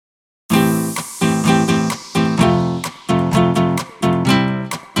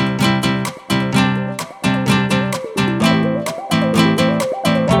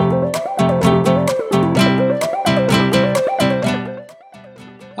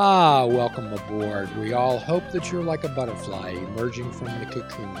Welcome aboard. We all hope that you're like a butterfly emerging from the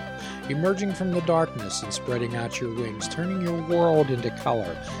cocoon, emerging from the darkness and spreading out your wings, turning your world into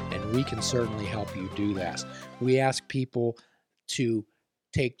color, and we can certainly help you do that. We ask people to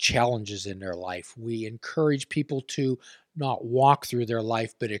take challenges in their life. We encourage people to not walk through their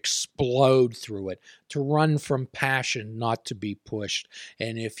life, but explode through it, to run from passion, not to be pushed.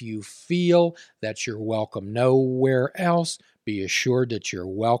 And if you feel that you're welcome nowhere else, be assured that you're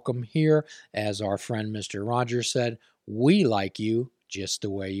welcome here. As our friend Mr. Rogers said, we like you just the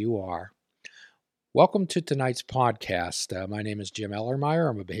way you are. Welcome to tonight's podcast. My name is Jim Ellermeyer.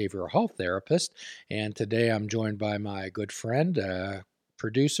 I'm a behavioral health therapist, and today I'm joined by my good friend,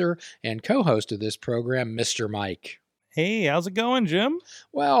 producer, and co-host of this program, Mr. Mike. Hey, how's it going, Jim?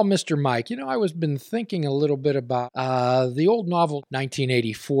 Well, Mr. Mike, I was been thinking a little bit about the old novel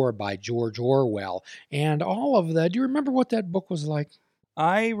 1984 by George Orwell and all of that. Do you remember what that book was like?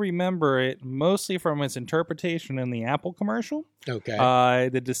 I remember it mostly from its interpretation in the Apple commercial. Okay.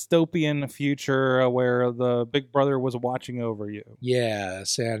 The dystopian future where the Big Brother was watching over you.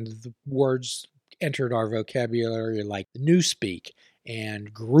 Yes, and the words entered our vocabulary like newspeak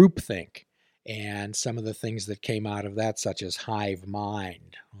and groupthink, and some of the things that came out of that, such as hive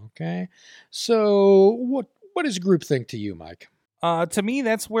mind. Okay, so what is groupthink to you, Mike? To me,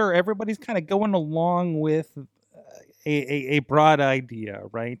 that's where everybody's kind of going along with a broad idea,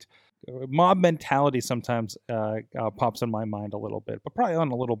 right? Mob mentality sometimes pops in my mind a little bit, but probably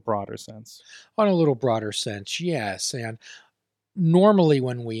on a little broader sense. On a little broader sense, yes, and normally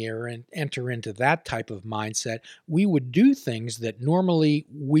when we enter into that type of mindset, we would do things that normally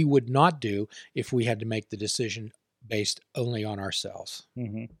we would not do if we had to make the decision based only on ourselves.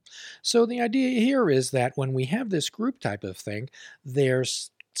 Mm-hmm. So the idea here is that when we have this group type of thing,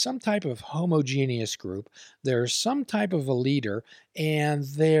 there's some type of homogeneous group, there's some type of a leader, and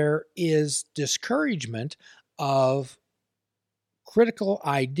there is discouragement of critical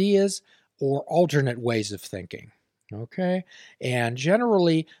ideas or alternate ways of thinking. Okay, and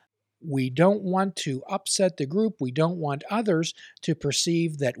generally, we don't want to upset the group. We don't want others to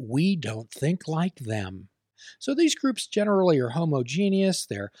perceive that we don't think like them. So these groups generally are homogeneous.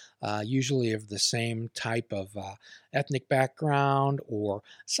 They're usually of the same type of ethnic background or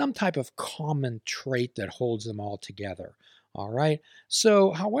some type of common trait that holds them all together. All right.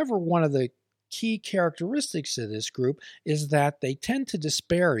 So, however, one of the key characteristics of this group is that they tend to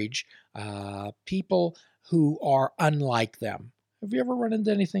disparage people who are unlike them. Have you ever run into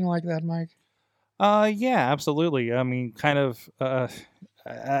anything like that, Mike? Yeah, absolutely. I mean, kind of.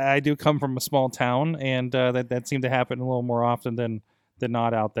 I do come from a small town, and that seemed to happen a little more often than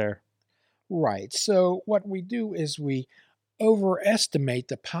not out there. Right. So what we do is we overestimate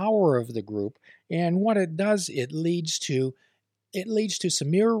the power of the group, and what it does, it leads to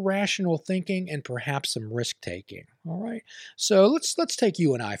some irrational thinking and perhaps some risk taking. All right. So let's take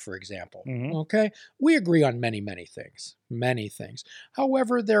you and I, for example. Mm-hmm. Okay. We agree on many things.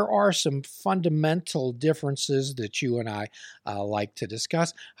 However, there are some fundamental differences that you and I like to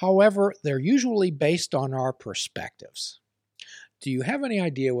discuss. However, they're usually based on our perspectives. Do you have any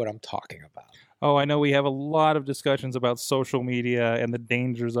idea what I'm talking about? Oh, I know we have a lot of discussions about social media and the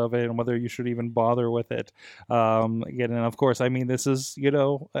dangers of it and whether you should even bother with it. Again, and of course, I mean, this is, we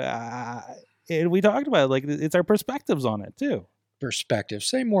talked about it, like it's our perspectives on it too. Perspective.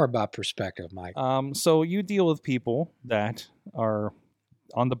 Say more about perspective, Mike. So you deal with people that are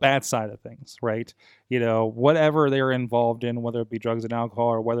on the bad side of things, right? Whatever they're involved in, whether it be drugs and alcohol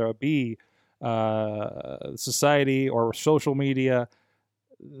or whether it be society or social media,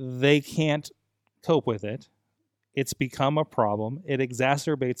 they can't cope with it. It's become a problem. It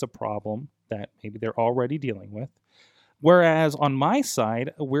exacerbates a problem that maybe they're already dealing with. Whereas on my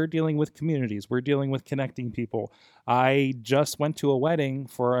side, we're dealing with communities. We're dealing with connecting people. I just went to a wedding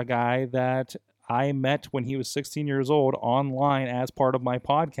for a guy that I met when he was 16 years old online as part of my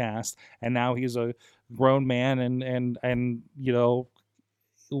podcast, and now he's a grown man and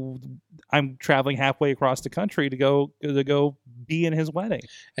I'm traveling halfway across the country to go be in his wedding.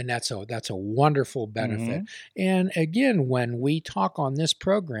 And that's a wonderful benefit. Mm-hmm. And again, when we talk on this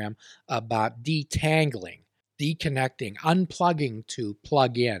program about detangling, deconnecting, unplugging to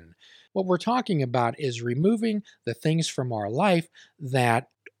plug in, what we're talking about is removing the things from our life that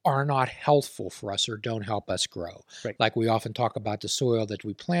are not healthful for us or don't help us grow. Right. Like we often talk about the soil that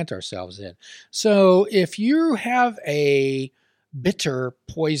we plant ourselves in. So if you have a bitter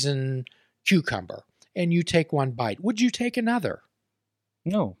poison cucumber and you take one bite, would you take another?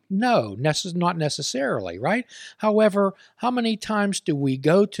 No. No, not necessarily, right? However, how many times do we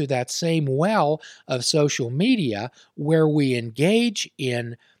go to that same well of social media where we engage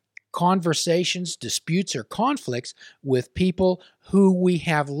in conversations, disputes, or conflicts with people who we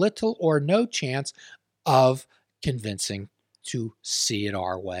have little or no chance of convincing to see it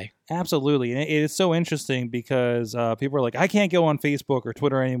our way? Absolutely. And it is so interesting because people are like, I can't go on Facebook or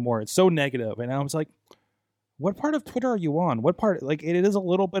Twitter anymore. It's so negative. And I was like, what part of Twitter are you on? What part? Like, it is a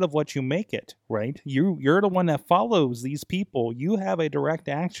little bit of what you make it, right? You're the one that follows these people. You have a direct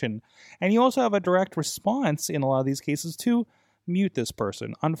action, and you also have a direct response in a lot of these cases to mute this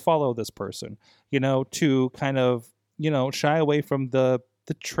person, unfollow this person, to kind of, shy away from the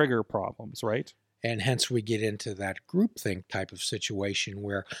trigger problems, right? And hence we get into that groupthink type of situation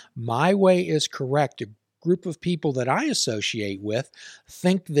where my way is correct. A group of people that I associate with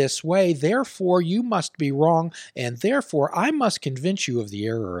think this way, therefore you must be wrong, and therefore I must convince you of the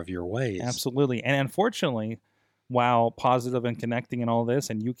error of your ways. Absolutely. And unfortunately, while positive and connecting and all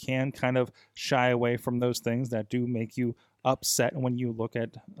this, and you can kind of shy away from those things that do make you upset when you look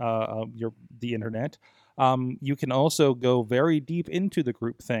at the internet, you can also go very deep into the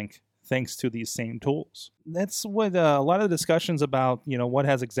groupthink thanks to these same tools. That's what a lot of the discussions about, what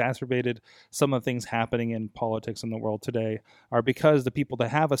has exacerbated some of the things happening in politics in the world today are because the people that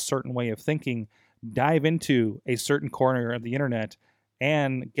have a certain way of thinking dive into a certain corner of the internet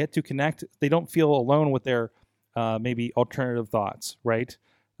and get to connect. They don't feel alone with their maybe alternative thoughts, right?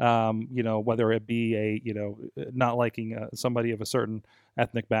 Whether it be not liking somebody of a certain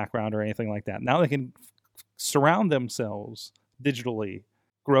ethnic background or anything like that. Now they can surround themselves digitally,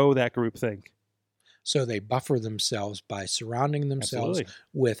 grow that groupthink. So they buffer themselves by surrounding themselves Absolutely.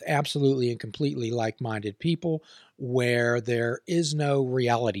 with absolutely and completely like-minded people where there is no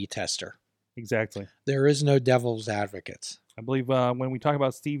reality tester. Exactly. There is no devil's advocates. I believe when we talk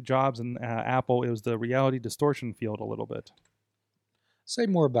about Steve Jobs and Apple, it was the reality distortion field a little bit. Say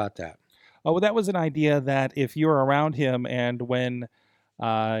more about that. Oh, well, that was an idea that if you were around him and when,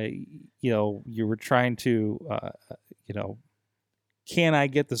 you were trying to, can I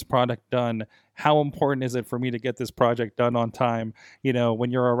get this product done? How important is it for me to get this project done on time?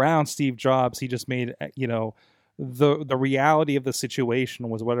 When you're around Steve Jobs, he just made, the reality of the situation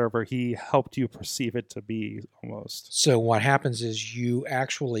was whatever he helped you perceive it to be almost. So what happens is you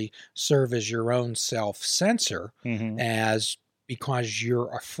actually serve as your own self-censor because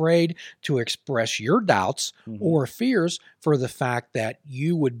you're afraid to express your doubts or fears for the fact that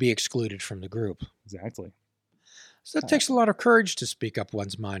you would be excluded from the group. Exactly. So that takes a lot of courage to speak up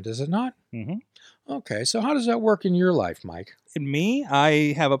one's mind, does it not? Mm-hmm. Okay, so how does that work in your life, Mike? In me,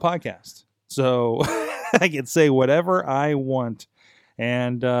 I have a podcast. So I can say whatever I want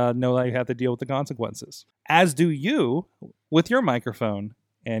and know that I have to deal with the consequences. As do you with your microphone,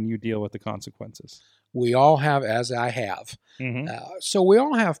 and you deal with the consequences. We all have, as I have. So we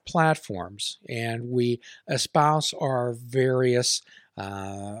all have platforms, and we espouse our various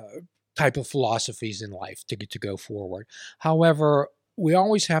type of philosophies in life to go forward. However, we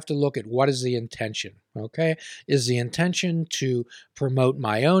always have to look at what is the intention, okay? Is the intention to promote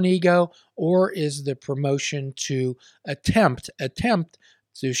my own ego, or is the promotion to attempt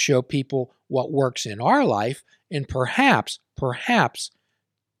to show people what works in our life, and perhaps,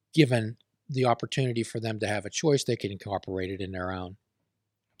 given the opportunity for them to have a choice, they can incorporate it in their own.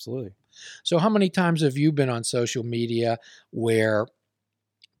 Absolutely. So how many times have you been on social media where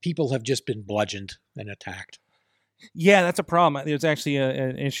people have just been bludgeoned and attacked? Yeah, that's a problem. There's actually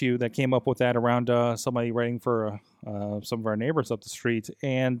an issue that came up with that around somebody writing for some of our neighbors up the street,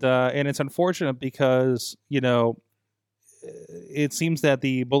 and it's unfortunate because it seems that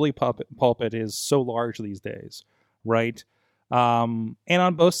the bully pulpit is so large these days, right? And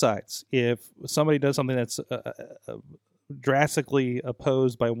on both sides, if somebody does something that's drastically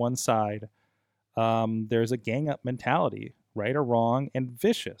opposed by one side, there's a gang up mentality, right or wrong, and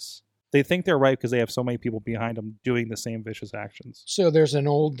vicious. They think they're right because they have so many people behind them doing the same vicious actions. So there's an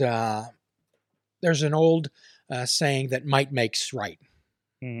old saying that might makes right.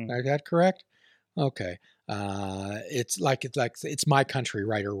 Is that correct? Okay. It's my country,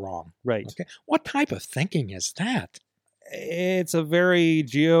 right or wrong. Right. Okay. What type of thinking is that? It's a very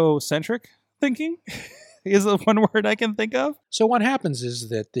geocentric thinking is the one word I can think of. So what happens is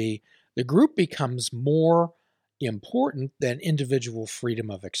that the group becomes more important than individual freedom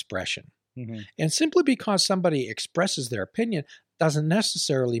of expression. And simply because somebody expresses their opinion doesn't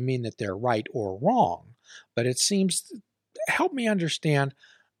necessarily mean that they're right or wrong. But it seems, help me understand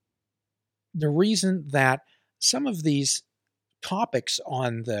the reason that some of these topics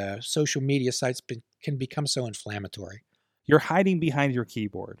on the social media sites can become so inflammatory. you're hiding behind your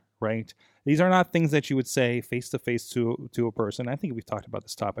keyboard, right? These are not things that you would say face to face to a person. I think we've talked about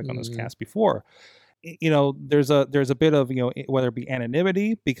this topic on this cast before. There's a bit of, whether it be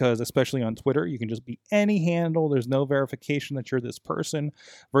anonymity, because especially on Twitter, you can just be any handle. There's no verification that you're this person,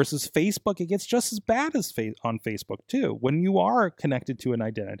 versus Facebook. It gets just as bad as on Facebook too. When you are connected to an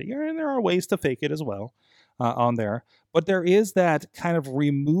identity, and there are ways to fake it as well on there, but there is that kind of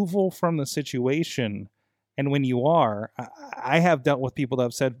removal from the situation. And when you are, I have dealt with people that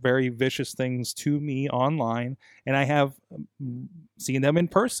have said very vicious things to me online, and I have seen them in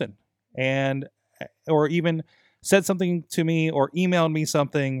person, or even said something to me or emailed me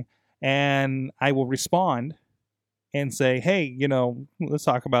something, and I will respond and say, hey, let's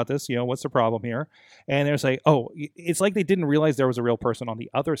talk about this. What's the problem here? And they're saying, oh, it's like they didn't realize there was a real person on the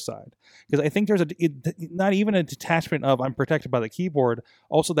other side. Because I think there's not even a detachment of I'm protected by the keyboard.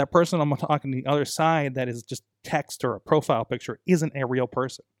 Also, that person I'm talking to the other side that is just text or a profile picture isn't a real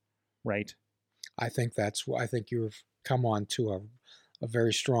person, right? I think you've come on to a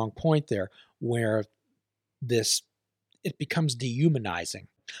very strong point there, where it becomes dehumanizing.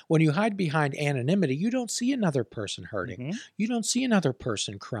 When you hide behind anonymity, you don't see another person hurting. Mm-hmm. You don't see another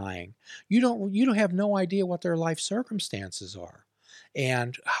person crying. You don't have no idea what their life circumstances are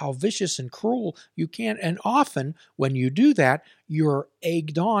and how vicious and cruel you can. And often when you do that, you're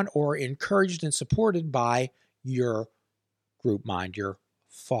egged on or encouraged and supported by your group mind, your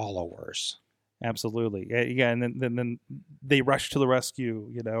followers. Absolutely, yeah, and then they rush to the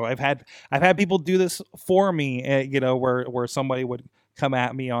rescue. I've had people do this for me. Where somebody would come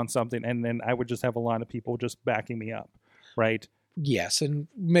at me on something, and then I would just have a lot of people just backing me up, right? Yes, and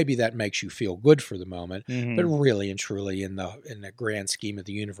maybe that makes you feel good for the moment, but really and truly, in the grand scheme of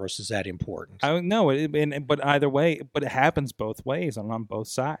the universe, is that important? I know, but either way, but it happens both ways and on both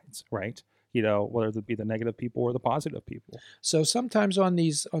sides, right? Whether it be the negative people or the positive people. So sometimes on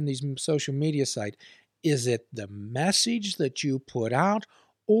these social media sites, is it the message that you put out,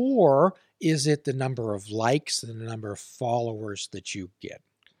 or is it the number of likes and the number of followers that you get?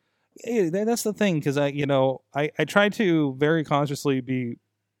 Yeah, that's the thing, because I try to very consciously be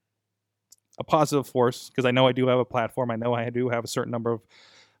a positive force, because I know I do have a platform. I know I do have a certain number of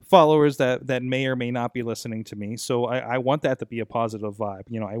followers that may or may not be listening to me. So I want that to be a positive vibe.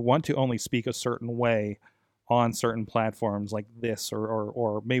 I want to only speak a certain way on certain platforms like this,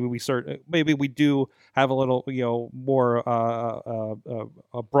 or maybe we do have a little, more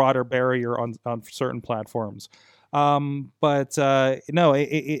a broader barrier on certain platforms. But no,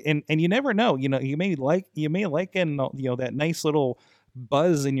 and you never know. You may like that nice little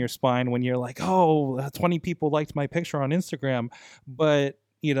buzz in your spine when you're like, oh, 20 people liked my picture on Instagram, but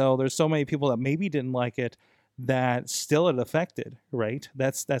there's so many people that maybe didn't like it that still it affected, right?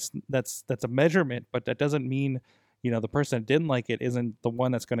 That's a measurement, but that doesn't mean, the person that didn't like it isn't the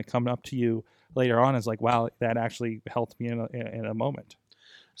one that's going to come up to you later on as like, wow, that actually helped me in a moment.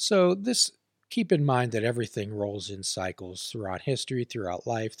 So keep in mind that everything rolls in cycles throughout history, throughout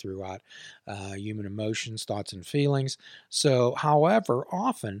life, throughout human emotions, thoughts, and feelings. So, however,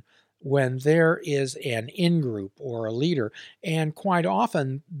 often when there is an in-group or a leader, and quite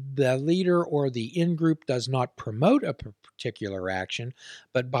often the leader or the in-group does not promote a particular action,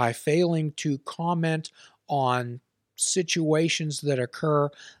 but by failing to comment on situations that occur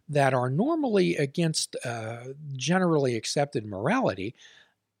that are normally against generally accepted morality,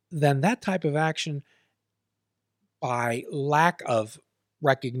 then that type of action, by lack of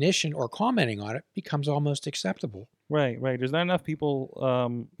recognition or commenting on it, becomes almost acceptable. Right. There's not enough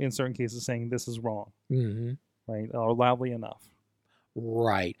people in certain cases saying this is wrong, right, or loudly enough.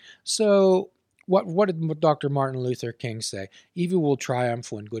 Right. So what did Dr. Martin Luther King say? Evil will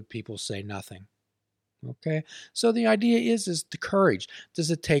triumph when good people say nothing. Okay, so the idea is the courage.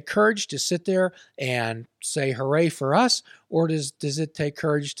 Does it take courage to sit there and say hooray for us, or does it take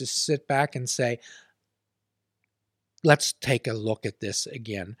courage to sit back and say, let's take a look at this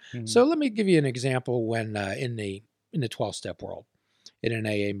again? Mm-hmm. So let me give you an example when in the 12-step world, in an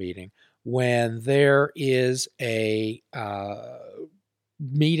AA meeting, when there is a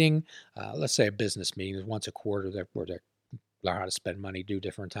meeting, let's say a business meeting, once a quarter, where they learn how to spend money, do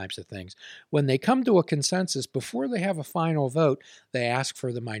different types of things. When they come to a consensus, before they have a final vote, they ask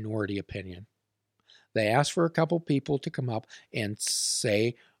for the minority opinion. They ask for a couple people to come up and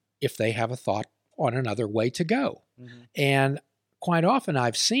say if they have a thought on another way to go. Mm-hmm. And quite often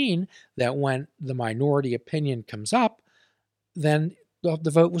I've seen that when the minority opinion comes up, then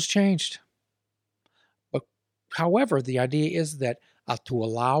the vote was changed. But however, the idea is that to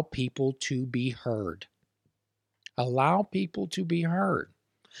allow people to be heard. Allow people to be heard.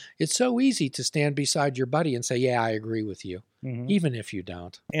 It's so easy to stand beside your buddy and say, yeah, I agree with you, even if you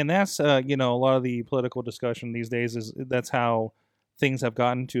don't. And that's, a lot of the political discussion these days is that's how things have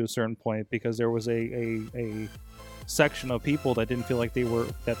gotten to a certain point, because there was a section of people that didn't feel like they were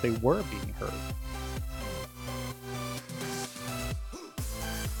being heard.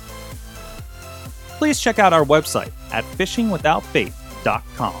 Please check out our website at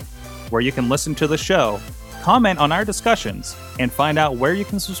fishingwithoutbait.com, where you can listen to the show, comment on our discussions, and find out where you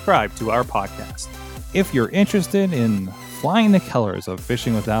can subscribe to our podcast. If you're interested in flying the colors of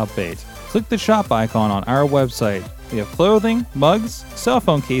Fishing Without Bait, click the shop icon on our website. We have clothing, mugs, cell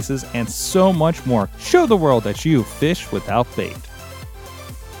phone cases, and so much more. Show the world that you fish without bait.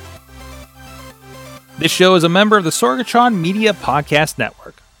 This show is a member of the Sorgatron Media Podcast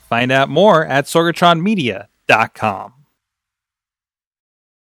Network. Find out more at sorgatronmedia.com.